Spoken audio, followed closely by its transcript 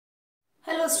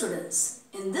Hello students,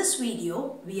 in this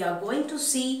video we are going to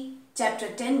see chapter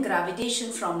 10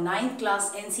 Gravitation from 9th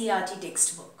class NCERT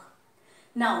textbook.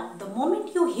 Now the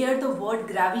moment you hear the word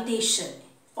gravitation,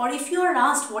 or if you are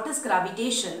asked what is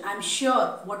gravitation, I am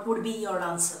sure what would be your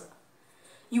answer.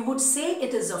 You would say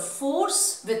it is a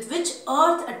force with which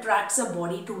earth attracts a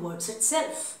body towards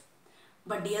itself.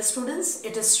 But dear students,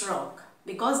 it is wrong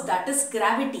because that is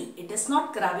gravity, it is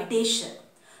not gravitation.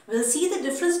 We'll see the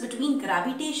difference between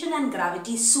gravitation and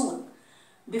gravity soon.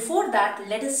 Before that,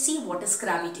 let us see what is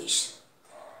gravitation.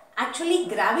 Actually,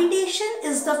 gravitation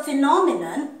is the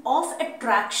phenomenon of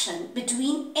attraction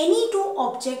between any two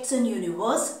objects in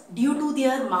universe due to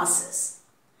their masses.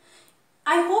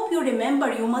 I hope you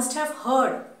remember, you must have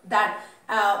heard that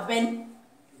when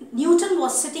Newton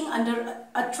was sitting under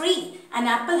a tree, an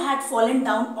apple had fallen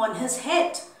down on his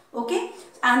head. Okay,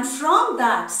 and from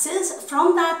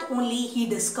that only he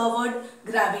discovered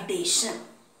gravitation.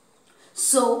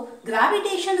 So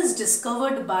gravitation is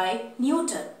discovered by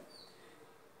Newton.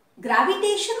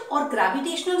 Gravitation or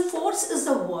gravitational force is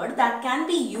the word that can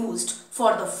be used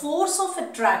for the force of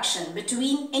attraction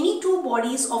between any two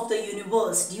bodies of the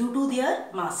universe due to their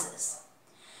masses.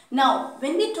 Now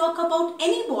when we talk about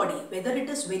any body, whether it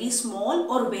is very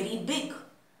small or very big,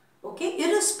 okay,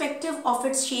 irrespective of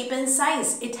its shape and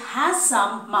size, it has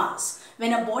some mass.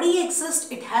 When a body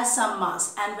exists, it has some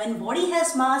mass, and when body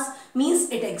has mass means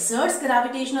it exerts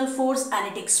gravitational force and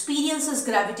it experiences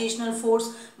gravitational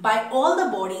force by all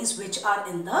the bodies which are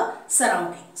in the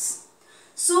surroundings.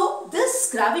 So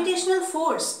this gravitational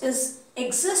force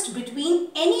exists between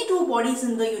any two bodies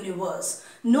in the universe.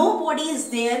 No body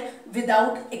is there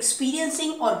without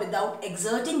experiencing or without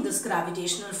exerting this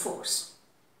gravitational force.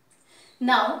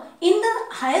 Now, in the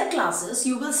higher classes,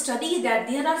 you will study that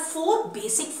there are four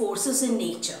basic forces in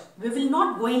nature. We will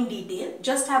not go in detail,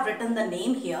 just have written the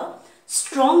name here.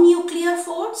 Strong nuclear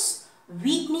force,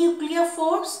 weak nuclear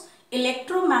force,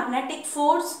 electromagnetic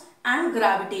force and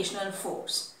gravitational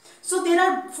force. So, there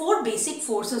are four basic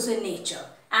forces in nature.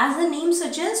 As the name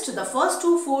suggests, the first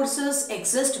two forces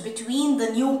exist between the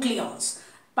nucleons,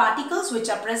 particles which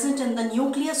are present in the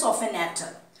nucleus of an atom.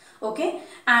 Okay,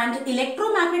 and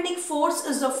electromagnetic force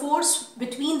is the force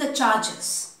between the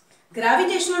charges.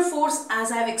 Gravitational force,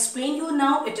 as I have explained you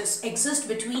now, it exists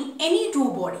between any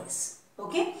two bodies.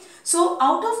 Okay, so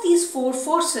out of these four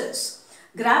forces,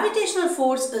 gravitational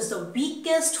force is the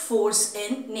weakest force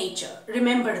in nature.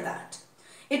 Remember that.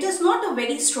 It is not a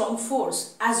very strong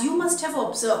force, as you must have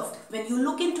observed. When you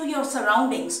look into your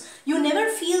surroundings, you never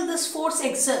feel this force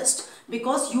exists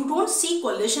because you don't see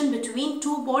collision between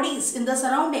two bodies in the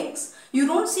surroundings. You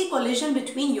don't see collision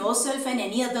between yourself and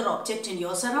any other object in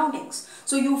your surroundings.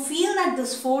 So you feel that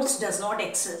this force does not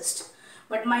exist.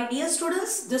 But my dear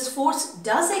students, this force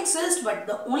does exist, but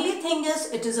the only thing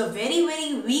is it is a very,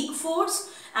 very weak force,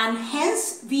 and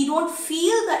hence we don't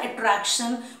feel the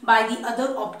attraction by the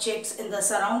other objects in the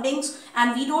surroundings,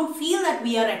 and we don't feel that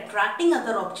we are attracting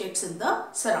other objects in the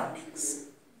surroundings.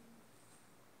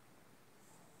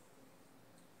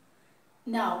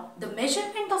 Now, the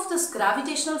measurement of this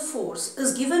gravitational force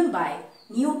is given by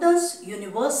Newton's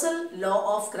universal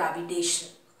law of gravitation.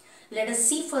 Let us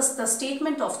see first the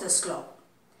statement of this law.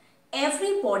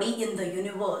 Every body in the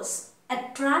universe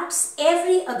attracts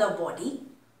every other body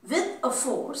with a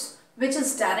force which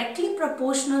is directly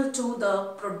proportional to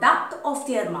the product of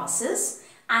their masses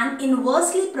and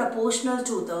inversely proportional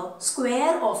to the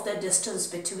square of the distance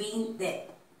between them.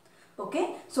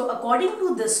 Okay, so according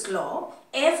to this law,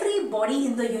 every body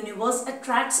in the universe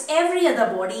attracts every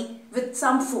other body with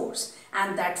some force,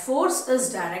 and that force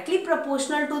is directly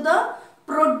proportional to the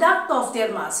product of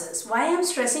their masses. Why I am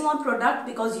stressing on product?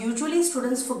 Because usually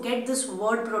students forget this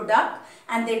word product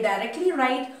and they directly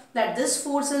write that this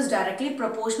force is directly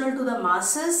proportional to the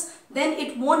masses, then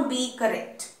it won't be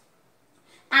correct.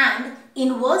 And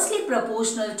inversely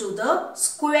proportional to the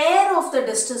square of the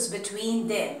distance between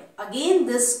them. Again,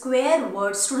 this square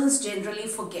word students generally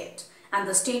forget and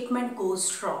the statement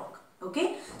goes wrong.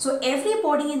 Okay, so every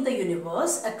body in the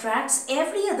universe attracts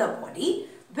every other body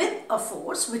with a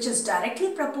force which is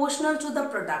directly proportional to the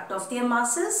product of their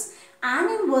masses and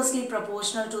inversely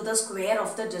proportional to the square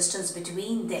of the distance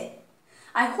between them.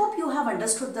 I hope you have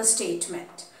understood the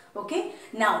statement. Okay,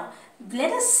 now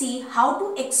let us see how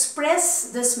to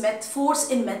express this force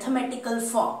in mathematical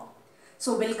form.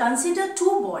 So we'll consider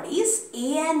two bodies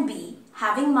A and B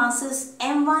having masses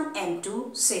m1,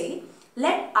 m2. Say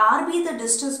let r be the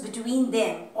distance between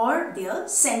them or their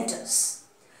centers.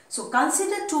 So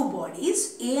consider two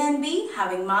bodies A and B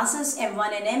having masses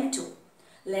m1 and m2.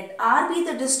 Let r be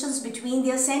the distance between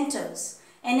their centers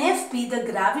and F be the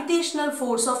gravitational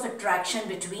force of attraction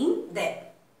between them.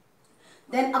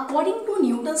 Then according to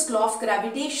Newton's law of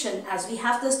gravitation, as we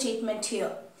have the statement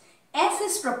here, F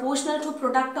is proportional to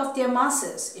product of their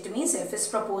masses. It means F is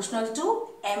proportional to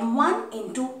m1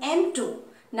 into m2.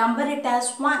 Number it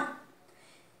as 1.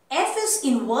 F is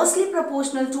inversely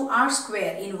proportional to r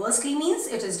square. Inversely means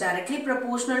it is directly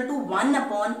proportional to 1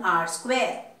 upon r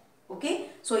square. Okay.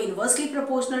 So inversely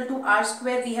proportional to r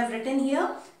square we have written here.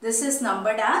 This is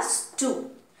numbered as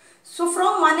 2. So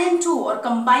from 1 and 2 or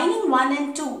combining 1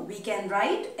 and 2 we can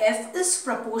write F is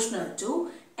proportional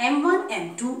to m1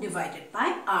 m2 divided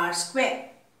by r square.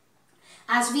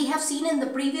 As we have seen in the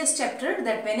previous chapter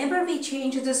that whenever we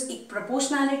change this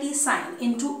proportionality sign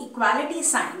into equality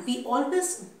sign, we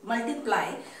always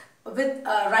multiply with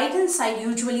right hand side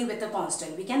usually with a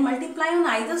constant. We can multiply on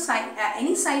either side,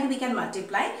 any side we can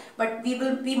multiply, but we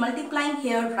will be multiplying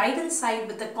here right hand side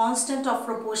with the constant of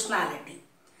proportionality.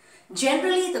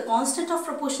 Generally, the constant of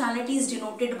proportionality is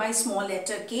denoted by small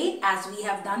letter k as we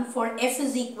have done for F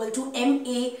is equal to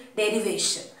ma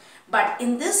derivation. But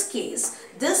in this case,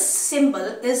 this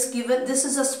symbol is given, this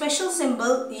is a special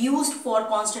symbol used for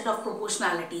constant of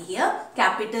proportionality here,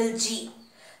 capital G.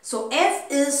 So F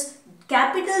is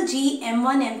capital G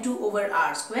m1 m2 over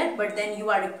r square, but then you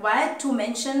are required to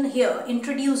mention here,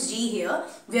 introduce G here,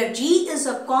 where G is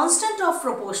a constant of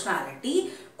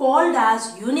proportionality called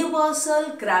as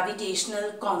universal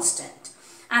gravitational constant,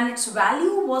 and its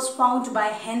value was found by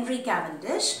Henry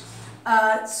Cavendish.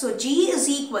 So G is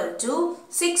equal to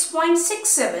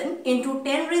 6.67 into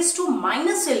 10 raised to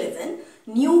minus 11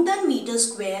 Newton meter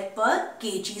square per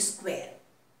kg square.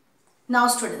 Now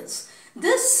students,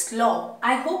 this law,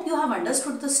 I hope you have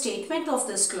understood the statement of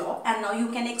this law and now you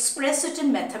can express it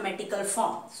in mathematical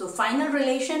form. So final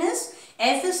relation is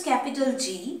F is capital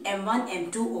G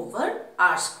m1 m2 over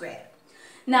r square.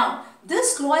 Now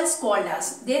this law is called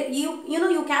as,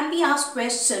 you can be asked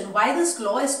question why this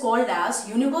law is called as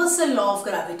universal law of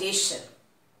gravitation.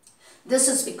 This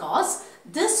is because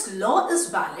this law is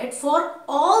valid for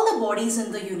all the bodies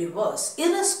in the universe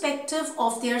irrespective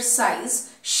of their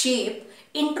size, shape,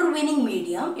 intervening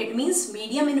medium. It means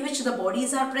medium in which the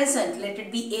bodies are present, let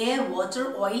it be air,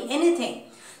 water, oil, anything.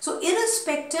 So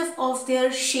irrespective of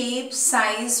their shape,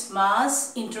 size,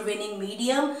 mass, intervening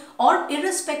medium, or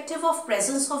irrespective of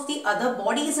presence of the other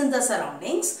bodies in the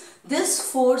surroundings,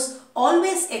 this force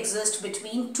always exists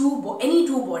between any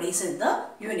two bodies in the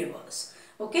universe.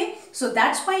 Okay, so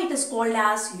that's why it is called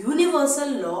as universal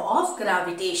law of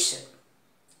gravitation.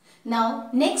 Now,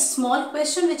 next small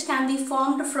question which can be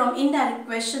formed from indirect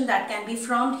question that can be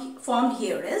formed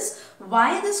here is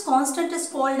why this constant is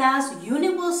called as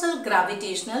universal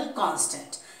gravitational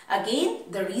constant. Again,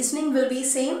 the reasoning will be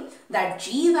same, that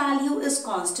G value is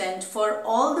constant for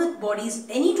all the bodies,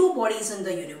 any two bodies in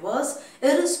the universe,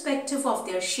 irrespective of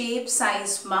their shape,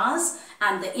 size, mass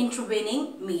and the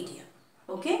intervening medium.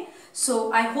 Okay,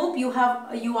 so I hope you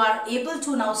are able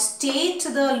to now state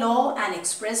the law and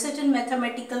express it in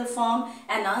mathematical form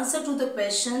and answer to the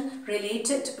question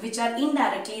related, which are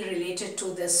indirectly related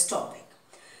to this topic.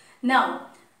 Now,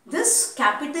 this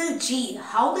capital G,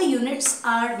 how the units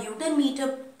are Newton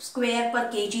meter square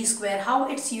per kg square, how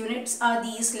its units are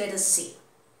these, let us see.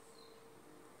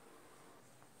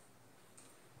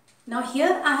 Now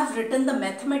here I have written the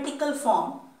mathematical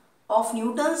form of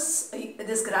Newton's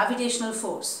this gravitational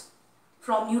force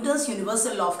from Newton's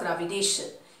universal law of gravitation.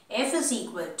 F is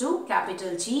equal to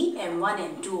capital G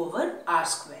m1 m2 over r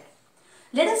square.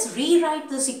 Let us rewrite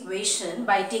this equation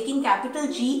by taking capital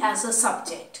G as a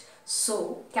subject.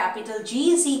 So capital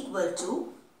G is equal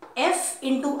to F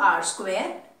into r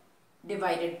square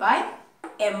divided by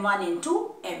m1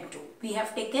 into m2. We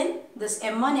have taken this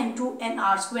m1, m2 and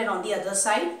r square on the other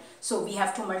side. So we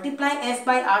have to multiply F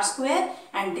by r square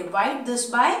and divide this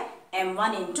by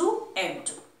m1 into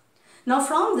m2. Now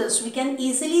from this we can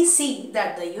easily see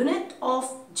that the unit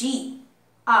of G,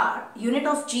 R, unit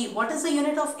of G, what is the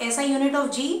unit of SI unit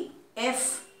of G?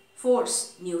 F,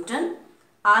 force, Newton,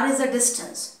 R is a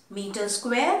distance, meter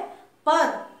square,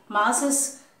 per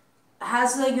mass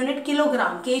has the unit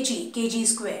kilogram, kg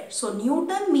square. So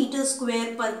Newton meter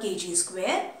square per kg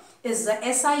square is the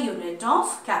SI unit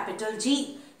of capital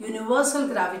G, universal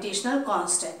gravitational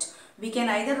constant. We can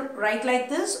either write like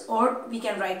this or we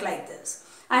can write like this.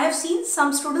 I have seen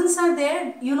some students are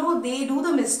there, they do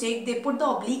the mistake, they put the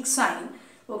oblique sign,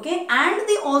 okay, and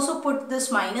they also put this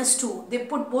 -2. They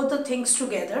put both the things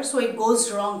together, so it goes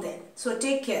wrong then. So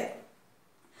take care.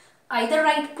 Either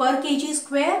write per kg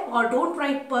square or don't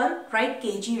write per, write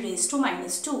kg raised to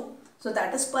 -2. So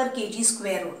that is per kg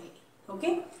square only,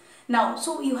 okay. Now,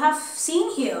 so you have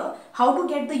seen here how to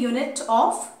get the unit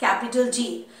of capital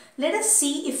G. Let us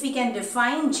see if we can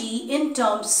define G in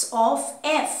terms of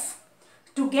F.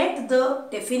 To get the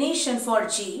definition for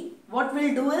G, what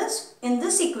we'll do is, in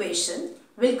this equation,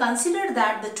 we'll consider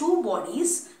that the two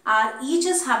bodies are each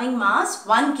is having mass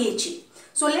 1 kg.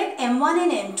 So let M1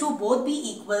 and M2 both be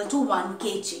equal to 1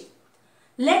 kg.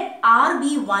 Let R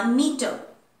be 1 meter.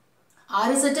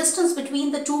 R is the distance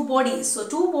between the two bodies. So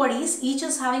two bodies each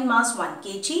is having mass 1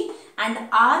 kg and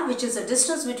R, which is the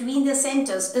distance between their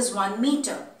centers, is 1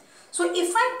 meter. So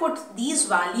if I put these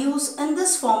values in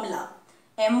this formula,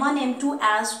 M1, M2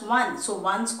 as 1. So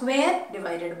 1 square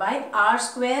divided by R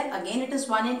square. Again it is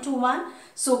 1 into 1.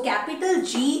 So capital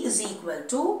G is equal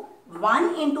to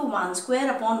 1 into 1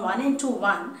 square upon 1 into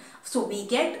 1. So we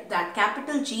get that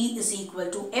capital G is equal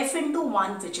to F into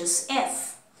 1, which is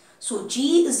F. So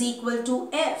G is equal to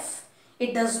F.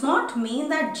 It does not mean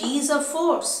that G is a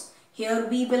force. Here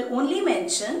we will only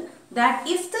mention that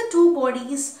if the two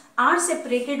bodies are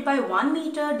separated by 1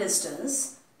 meter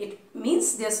distance, it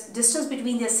means this distance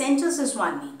between their centers is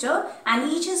 1 meter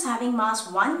and each is having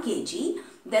mass 1 kg,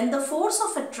 then the force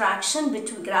of attraction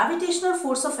between gravitational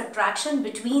force of attraction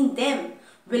between them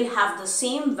will have the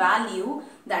same value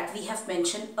that we have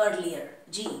mentioned earlier,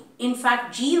 G. In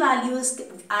fact, G value is,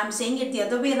 I am saying it the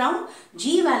other way around,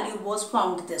 G value was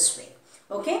found this way.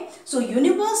 Okay, so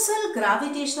universal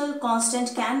gravitational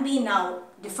constant can be now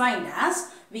defined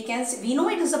as, we know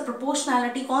it is a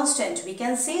proportionality constant. We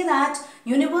can say that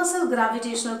universal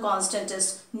gravitational constant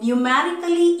is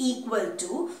numerically equal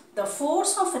to the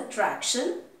force of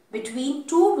attraction between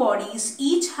two bodies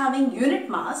each having unit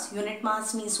mass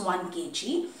means 1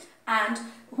 kg, and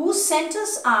whose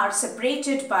centers are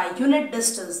separated by unit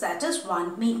distance, that is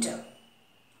 1 meter.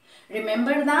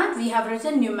 Remember that we have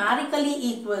written numerically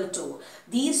equal to.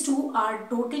 These two are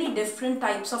totally different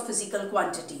types of physical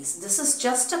quantities. This is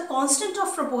just a constant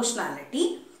of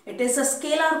proportionality. It is a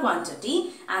scalar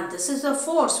quantity, and this is a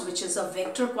force, which is a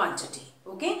vector quantity.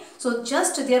 Okay, so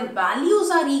just their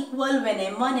values are equal when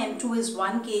M1, M2 is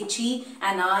 1 kg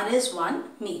and R is 1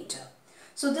 meter.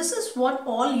 So this is what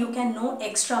all you can know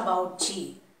extra about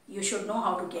G. You should know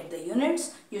how to get the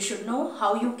units. You should know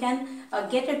how you can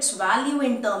get its value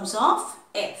in terms of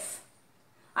F.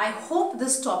 I hope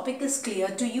this topic is clear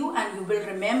to you and you will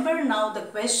remember now the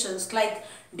questions like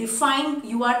define,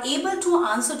 you are able to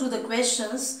answer to the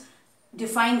questions,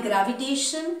 define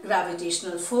gravitation,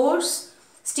 gravitational force,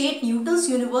 state Newton's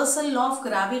universal law of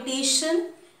gravitation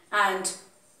and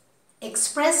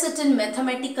express it in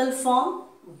mathematical form.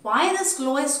 Why this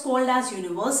law is called as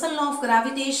universal law of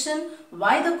gravitation,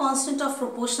 why the constant of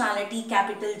proportionality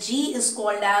capital G is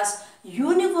called as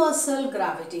universal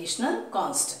gravitational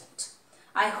constant.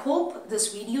 I hope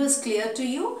this video is clear to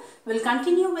you. We'll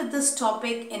continue with this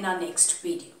topic in our next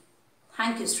video.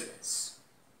 Thank you, students.